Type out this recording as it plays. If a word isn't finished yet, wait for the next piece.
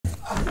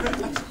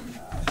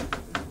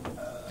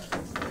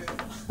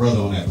brother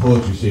on that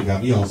poetry shit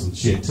got me on some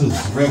shit too.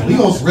 He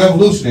on some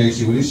revolutionary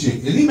shit with this shit.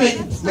 And he make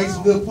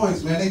some good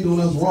points, man. They doing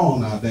us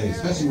wrong nowadays,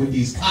 especially with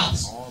these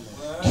cops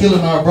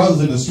killing our brothers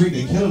in the street.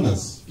 They killing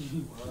us.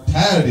 I'm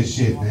tired of this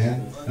shit,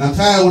 man. And I'm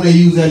tired when they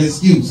use that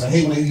excuse. I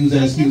hate when they use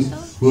that excuse.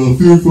 Well,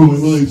 fear for my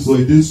life, so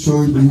I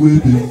discharge my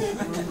weapon.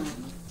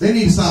 They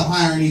need to stop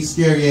hiring these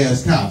scary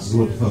ass cops. Is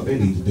what the fuck they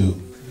need to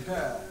do.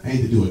 They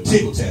need to do a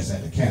tickle test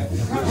at the academy.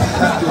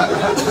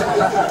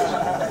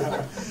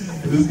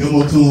 Just come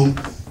up to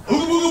them.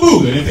 Ooga booga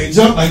booga. And if they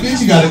jump like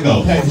this, you gotta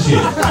go. Pack the shit.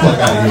 Fuck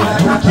out of here.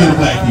 Don't kill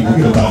black people.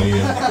 Get up out of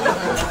here.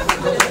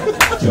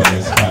 Get your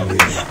ass out of here.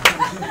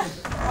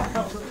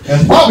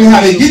 That's probably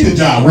how they get the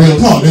job. Real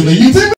talk.